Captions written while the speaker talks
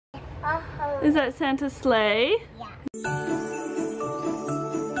Is that Santa's sleigh? Yeah.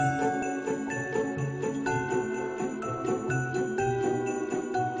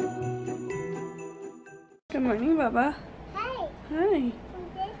 Good morning, Bubba. Hi. Hi.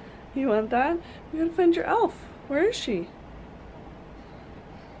 You want that? We gotta find your elf. Where is she?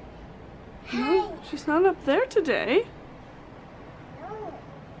 No, she's not up there today. No.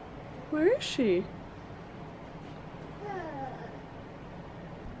 Where is she?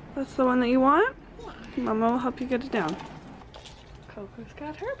 That's the one that you want? Yeah. Mama will help you get it down. Coco's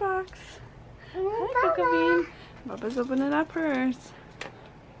got her box. Hi, Bubba. Coco Bean. Bubba's opening up hers.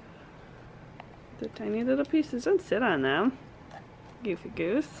 The tiny little pieces. Don't sit on them. Goofy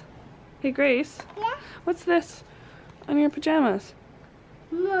goose. Hey, Grace. Yeah. What's this on your pajamas?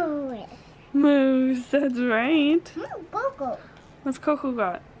 Moose. Moose, that's right. Coco. What's Coco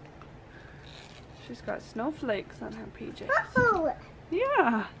got? She's got snowflakes on her PJs. Coco.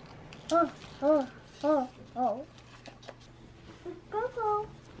 Yeah. Oh. Coco.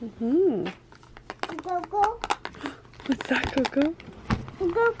 Mm-hmm. Coco. What's that, Coco?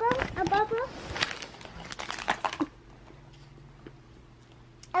 Coco. A bubble.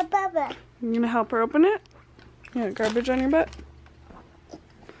 A bubble. You gonna help her open it? You got garbage on your butt?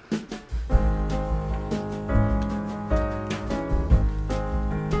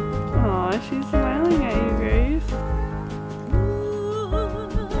 Aw, she's smiling at you, Grace.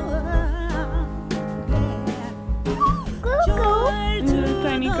 Coco. Is it a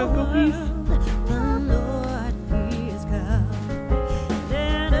tiny Coco piece?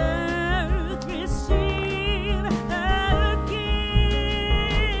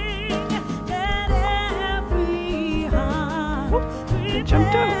 It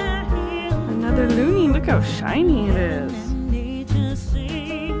jumped out. Another loony. Look how shiny it is.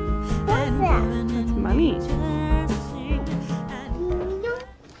 What's that? That's money.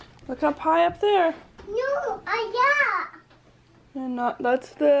 Look up high up there. No. Yeah. And that's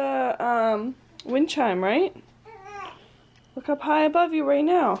the wind chime, right? Look up high above you right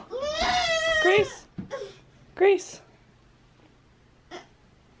now. Grace. Grace.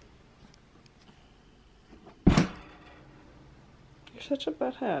 You're such a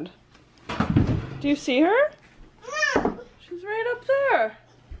butthead. Do you see her? She's right up there.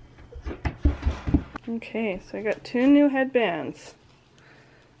 Okay, so I got 2 new headbands.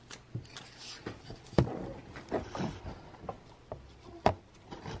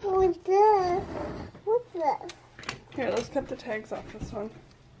 What's this? What's this? Here, let's cut the tags off this one.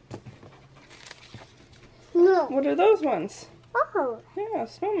 No. What are those ones? Oh. Yeah,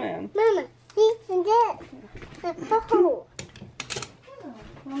 snowman. Mama, see, and this. Oh.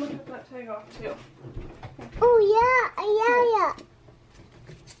 I'm gonna cut that tag off too. Oh, yeah.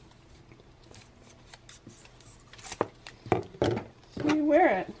 So you wear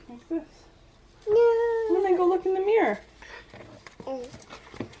it like this. No. And then go look in the mirror.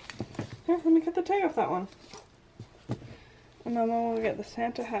 Here, let me cut the tag off that one. And Mama will get the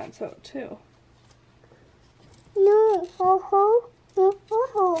Santa hats out too. No. Ho. Ho. What's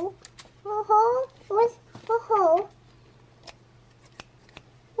ho?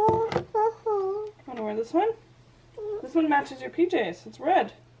 Wanna wear this one? This one matches your PJs. It's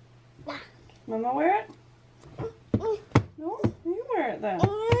red. Mama wear it? No? You wear it then.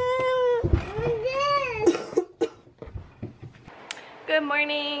 Good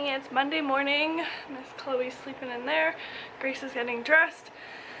morning. It's Monday morning. Miss Chloe's sleeping in there. Grace is getting dressed.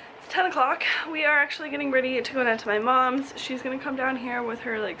 It's 10 o'clock. We are actually getting ready to go down to my mom's. She's gonna come down here with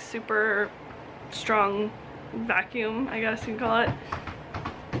her like super strong vacuum, I guess you can call it.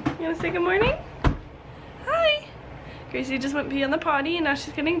 You wanna say good morning? Hi! Gracie just went pee on the potty and now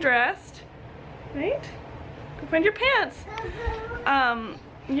she's getting dressed. Right? Go find your pants.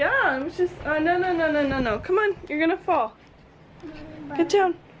 Yeah, it was just, no. Come on, you're gonna fall. Get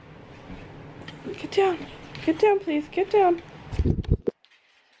down. Get down. Get down, please. Get down.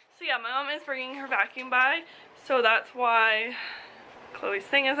 So yeah, my mom is bringing her vacuum by, so that's why Chloe's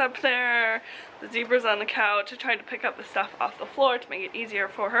thing is up there. The zebra's on the couch. I tried to pick up the stuff off the floor to make it easier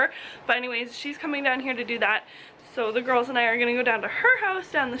for her. But anyways, she's coming down here to do that. So the girls and I are gonna go down to her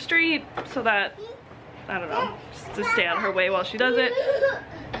house down the street so that, I don't know, just to stay on her way while she does it.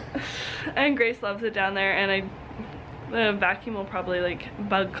 And Grace loves it down there, and the vacuum will probably like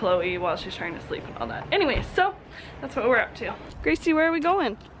bug Chloe while she's trying to sleep and all that. Anyways, so that's what we're up to. Gracie, where are we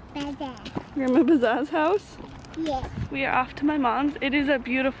going? Grandma Bzzah's house? Yeah. We are off to my mom's. It is a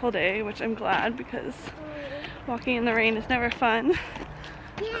beautiful day, which I'm glad because walking in the rain is never fun.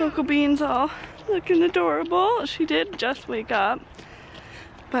 Yeah. Coco Bean's all looking adorable. She did just wake up,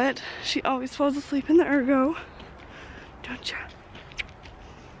 but she always falls asleep in the ergo. Don't ya?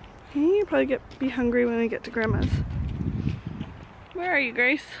 Okay, you'll probably be hungry when we get to Grandma's. Where are you,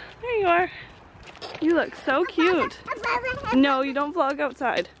 Grace? There you are. You look so cute. No, you don't vlog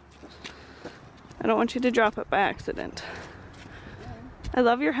outside. I don't want you to drop it by accident. I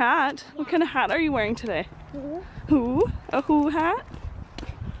love your hat. What kind of hat are you wearing today? Who? A who hat?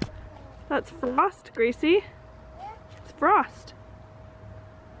 That's Frost, Gracie. It's Frost.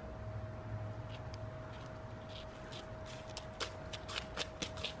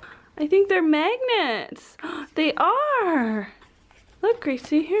 I think they're magnets. They are. Look,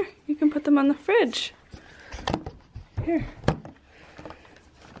 Gracie, here. You can put them on the fridge. Here.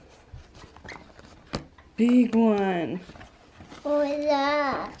 Big one. Oh,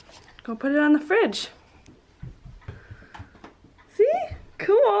 yeah. Go put it on the fridge. See?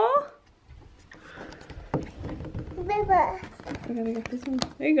 Cool. Baba. I gotta get this one.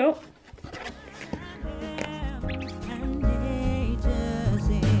 There you go.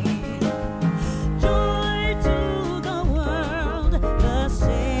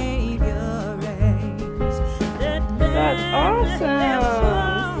 That's awesome.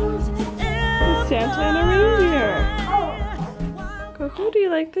 Santa and a reindeer. Coco, do you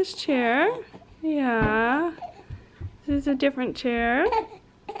like this chair? Yeah. This is a different chair.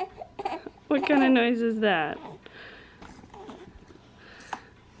 What kind of noise is that?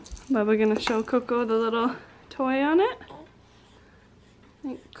 Bubba gonna show Coco the little toy on it? I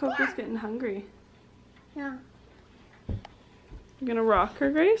think Coco's getting hungry. Yeah. You gonna rock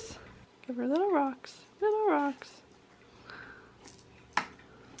her, Grace? Give her little rocks. Little rocks.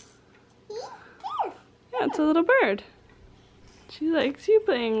 Yeah, it's a little bird. She likes you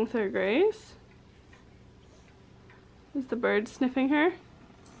playing with her, Grace. Is the bird sniffing her?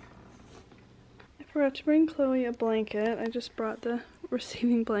 I forgot to bring Chloe a blanket. I just brought the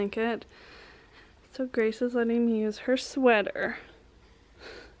receiving blanket. So Grace is letting me use her sweater.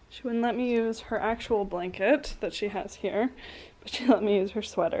 She wouldn't let me use her actual blanket that she has here, but she let me use her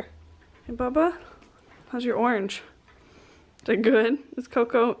sweater. Hey, Bubba, how's your orange? Is it good? Is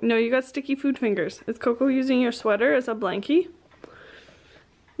Coco... No, you got sticky food fingers. Is Coco using your sweater as a blankie?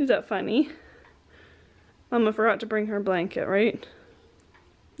 Is that funny? Mama forgot to bring her blanket, right?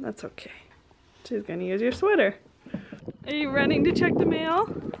 That's okay. She's gonna use your sweater. Are you running to check the mail?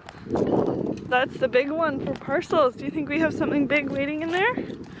 That's the big one for parcels. Do you think we have something big waiting in there?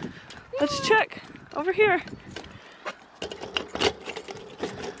 Let's check. Over here.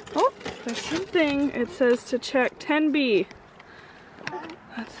 Oh, there's something. It says to check 10B.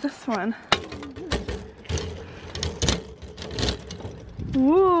 That's this one.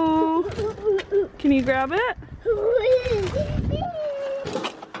 Woo! Can you grab it?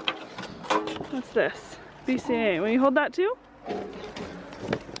 What's this? BCA. Will you hold that too?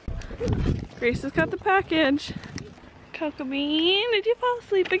 Grace has got the package. Cocoa Bean, did you fall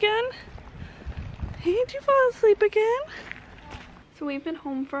asleep again? Hey, did you fall asleep again? So we've been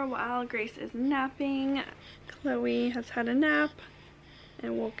home for a while. Grace is napping. Chloe has had a nap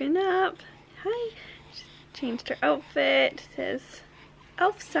and woken up. Hi. She's changed her outfit. It says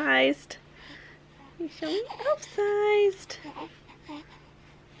elf-sized. You show me elf-sized.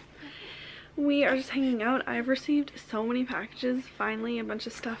 We are just hanging out. I've received so many packages. Finally, a bunch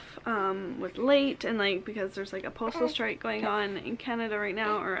of stuff was late, and like because there's like a postal strike going on in Canada right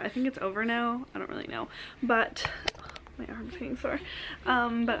now, or I think it's over now. I don't really know, but my arm's getting sore.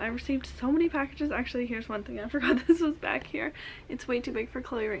 But I received so many packages. Actually, here's one thing I forgot. This was back here. It's way too big for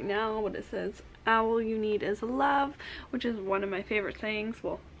Chloe right now, but it says "All you need is love," which is one of my favorite things.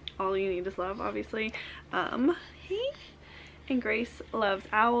 Well, all you need is love, obviously. Hey. And Grace loves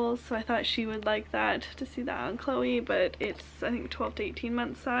owls, so I thought she would like that, to see that on Chloe, but it's, I think, 12 to 18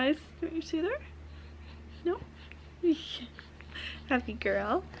 month size. Don't you see there? No? Happy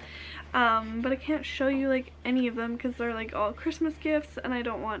girl. But I can't show you like any of them because they're like all Christmas gifts, and I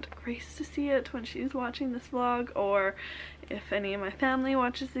don't want Grace to see it when she's watching this vlog, or if any of my family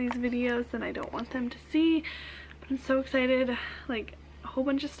watches these videos, then I don't want them to see. But I'm so excited. Like a whole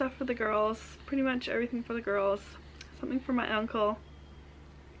bunch of stuff for the girls, pretty much everything for the girls. Something for my uncle,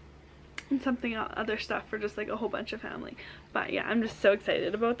 and something other stuff for just like a whole bunch of family. But yeah, I'm just so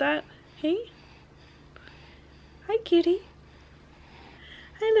excited about that. Hey, hi cutie,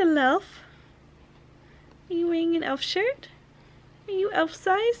 hi little elf. Are you wearing an elf shirt? Are you elf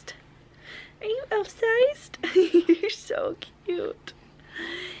sized? Are you elf sized? You're so cute.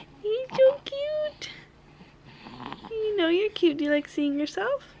 You're so cute. You know you're cute. Do you like seeing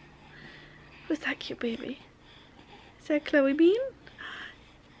yourself? Who's that cute baby? Is that Chloe Bean?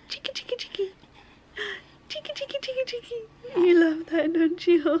 Cheeky, cheeky, cheeky. Cheeky, cheeky, cheeky, cheeky. You love that, don't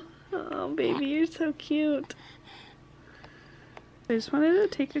you? Oh, baby, you're so cute. I just wanted to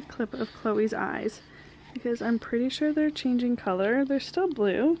take a clip of Chloe's eyes because I'm pretty sure they're changing color. They're still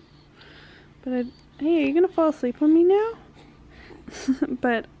blue. But hey, are you gonna fall asleep on me now?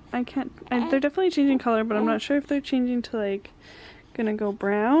 But I can't, they're definitely changing color, but I'm not sure if they're changing to like, gonna go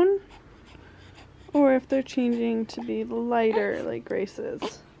brown, or if they're changing to be lighter like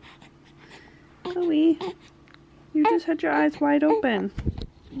Grace's. Chloe, you just had your eyes wide open.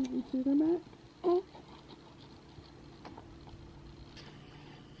 You see them back?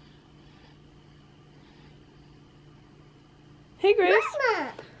 Hey Grace.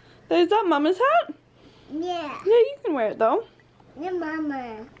 Mama. Is that Mama's hat? Yeah. Yeah, you can wear it though. Yeah,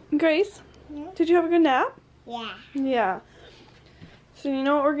 Mama. Grace, Yeah. did you have a good nap? Yeah. Yeah. So you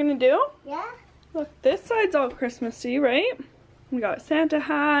know what we're gonna do? Yeah. Look, this side's all Christmassy, right? We got Santa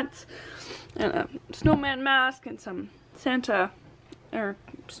hats and a snowman mask and some Santa or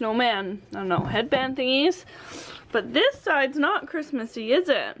snowman, I don't know, headband thingies. But this side's not Christmassy, is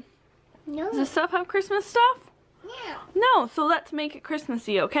it? No. Does this stuff have Christmas stuff? Yeah. No, so let's make it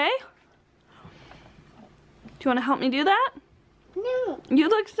Christmassy, okay? Do you want to help me do that? No. You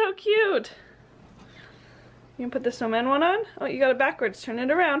look so cute. You can put the snowman one on? Oh, you got it backwards. Turn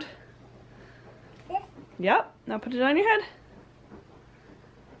it around. This. Yep. Now put it on your head.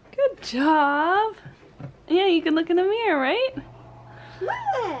 Good job. Yeah, you can look in the mirror, right?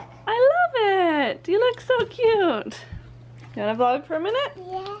 Mama. I love it. You look so cute. You want to vlog for a minute?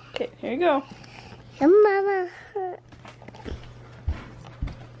 Yeah. Okay, here you go. Mama.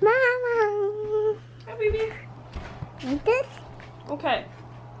 Mama. Hi, baby. Like this? Okay.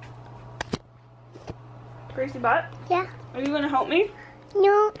 Gracie butt, Yeah. are you going to help me?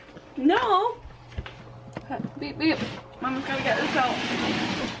 No. No. Beep, beep. Mama's got to get this out.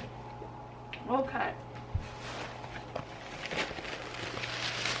 Okay.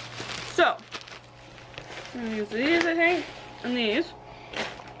 So, I'm going to use these, I think, and these.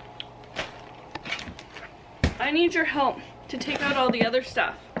 I need your help to take out all the other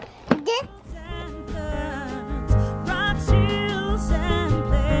stuff. This.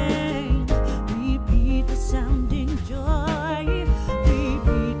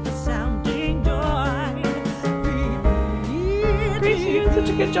 Grace, you're doing such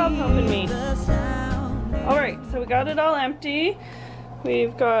a good job helping me. Alright, so we got it all empty.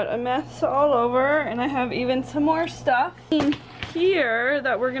 We've got a mess all over, and I have even some more stuff in here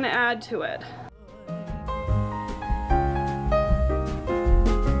that we're going to add to it.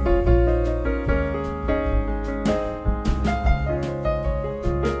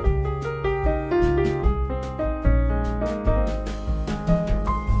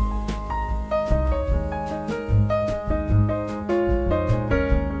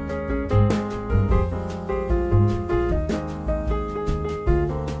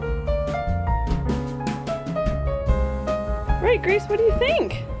 Right, Grace, what do you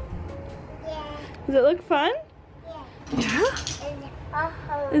think? Yeah. Does it look fun? Yeah.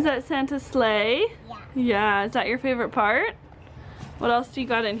 Yeah? Is that Santa's sleigh? Yeah. Yeah, is that your favorite part? What else do you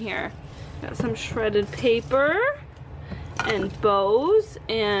got in here? Got some shredded paper and bows,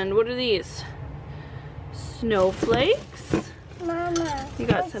 and what are these? Snowflakes. Mama. You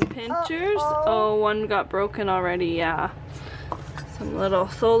got some pinchers. Oh, one got broken already, yeah. Some little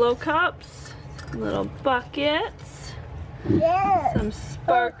solo cups, some little buckets, Yeah. some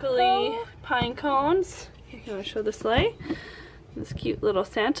sparkly pine cones. Here, you want to show the sleigh? This cute little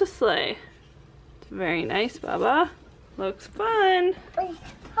Santa sleigh. It's very nice, Baba. Looks fun.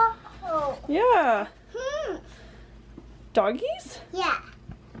 Yeah. Doggies? Yeah.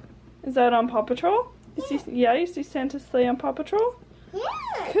 Is that on Paw Patrol? Yeah, you see Santa's sleigh on Paw Patrol?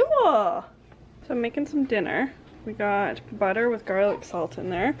 Yeah. Cool. So I'm making some dinner. We got butter with garlic salt in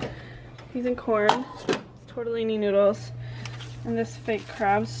there. Peas and corn. Tortellini noodles. And this fake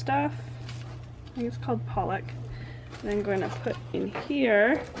crab stuff. I think it's called pollock. And I'm going to put in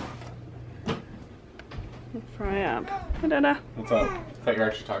here and fry up. Da-da-da. What's up? I thought you were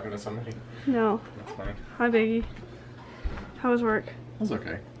actually talking to somebody. No. That's funny. Hi, Biggie. How was work? It was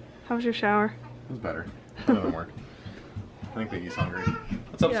okay. How was your shower? It was better. Better than work. I think Biggie's hungry.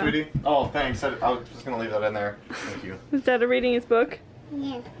 What's up, Yeah. sweetie? Oh, thanks. I was just going to leave that in there. Thank you. Is Dada reading his book?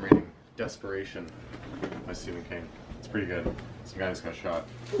 Yeah. I'm reading Desperation by Stephen King. It's pretty good. Some guy just got shot.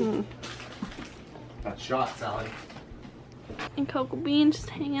 Got shot, Sally. And Cocoa Bean just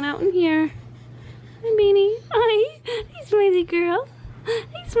hanging out in here. Hi, Beanie. Hi. Hey, smiley girl. Hey,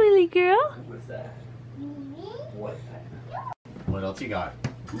 smiley girl. What's that? What? What else you got?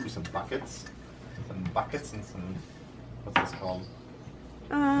 Ooh, some buckets. Some buckets and some... What's this called?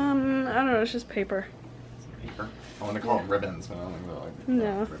 I don't know. It's just paper. Some paper. I want to call them ribbons, but I don't think they're like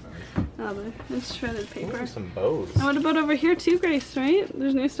No. ribbons. Oh, it's shredded paper. Ooh, some bows. And what about over here too, Grace, right?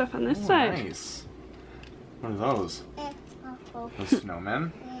 There's new stuff on this Ooh, side. Nice. What are those? Those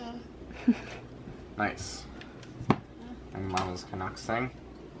snowmen? Nice. And Mama's Canucks thing.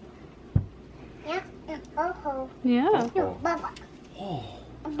 Yeah. Oh. Yeah. Oh. Baba. Oh.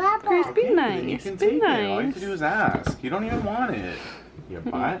 Baba. Grace, be You nice. can Be take it. All you have nice. to do is ask. You don't even want it. You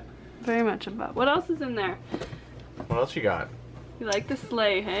butt. Very much a butt. What else is in there? What else you got? You like the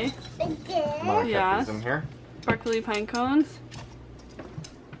sleigh, hey? Again. More Yes. cookies in here. Sparkly pine cones.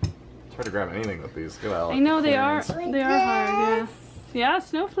 It's hard to grab anything with these. Look at that. I know they are. clearance. They are hard. Yeah. Yeah,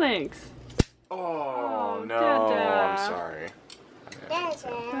 snowflekes. Oh, no. Dada. I'm sorry. Dada.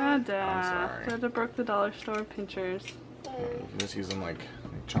 Dada. I'm sorry. Dada broke the dollar store pinchers. You can just use them like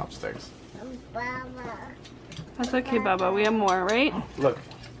chopsticks. Baba. That's okay, Bubba. We have more, right? Look,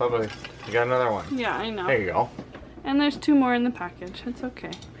 Bubba, you got another one. Yeah, I know. There you go. And there's 2 more in the package. It's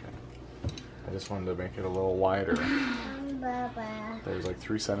okay. I just wanted to make it a little wider. Baba. There's like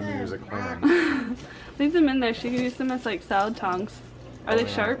 3 centimeters of clearance. Leave them in there. She can use them as like salad tongs. Are they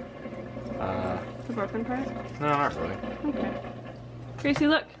yeah. sharp? The broken part? No, not really. Okay. Gracie,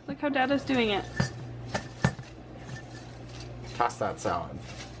 look. Look how Dada's doing it. Toss that salad.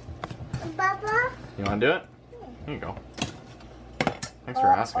 Baba. You want to do it? Here you go. Thanks for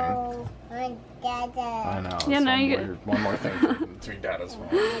asking. Oh, Dada. I know. Yeah, it's now you one more thing to Dada's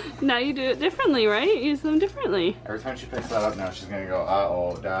fault. Now you do it differently, right? Use them differently. Every time she picks that up now, she's going to go,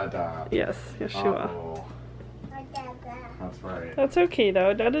 uh-oh, Dada. Yes, yes she will. Uh-oh. Dada. That's right. That's okay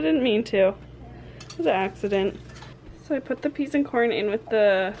though. Dada didn't mean to. It was an accident. So I put the peas and corn in with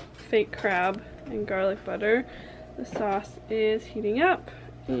the fake crab and garlic butter. The sauce is heating up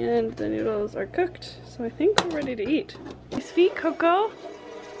and the noodles are cooked. So I think we're ready to eat. Nice feet, Coco.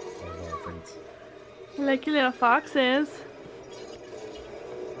 Like your little foxes.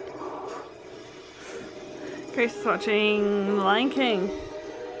 Grace is watching The Lion King.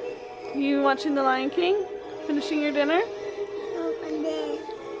 You watching The Lion King? Finishing your dinner? Open this.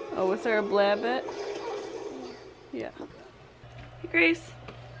 Oh, was there a blab bit? Yeah. Hey Grace,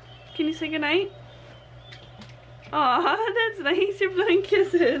 can you say goodnight? Aw, that's nice, you're blowing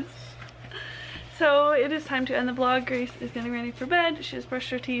kisses. So it is time to end the vlog. Grace is getting ready for bed. She just brushed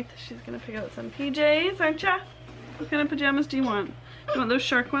her teeth. She's gonna pick out some PJs, aren't ya? What kind of pajamas do you want? You want those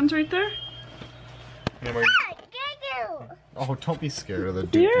shark ones right there? Oh, don't be scared of the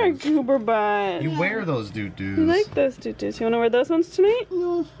doo-doos. You're a goober butt. You wear those doo-doos. You like those doo-doos. You wanna wear those ones tonight?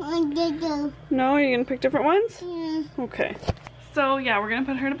 No, I didn't. No, are you gonna pick different ones? Yeah. Okay. So yeah, we're gonna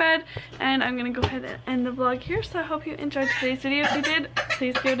put her to bed and I'm gonna go ahead and end the vlog here. So I hope you enjoyed today's video. If you did,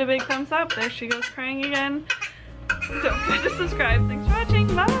 please give it a big thumbs up. There she goes crying again. Don't forget to subscribe. Thanks for watching.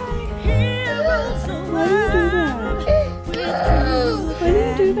 Bye. Why do you do that? Why do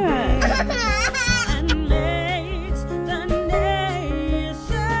you do that?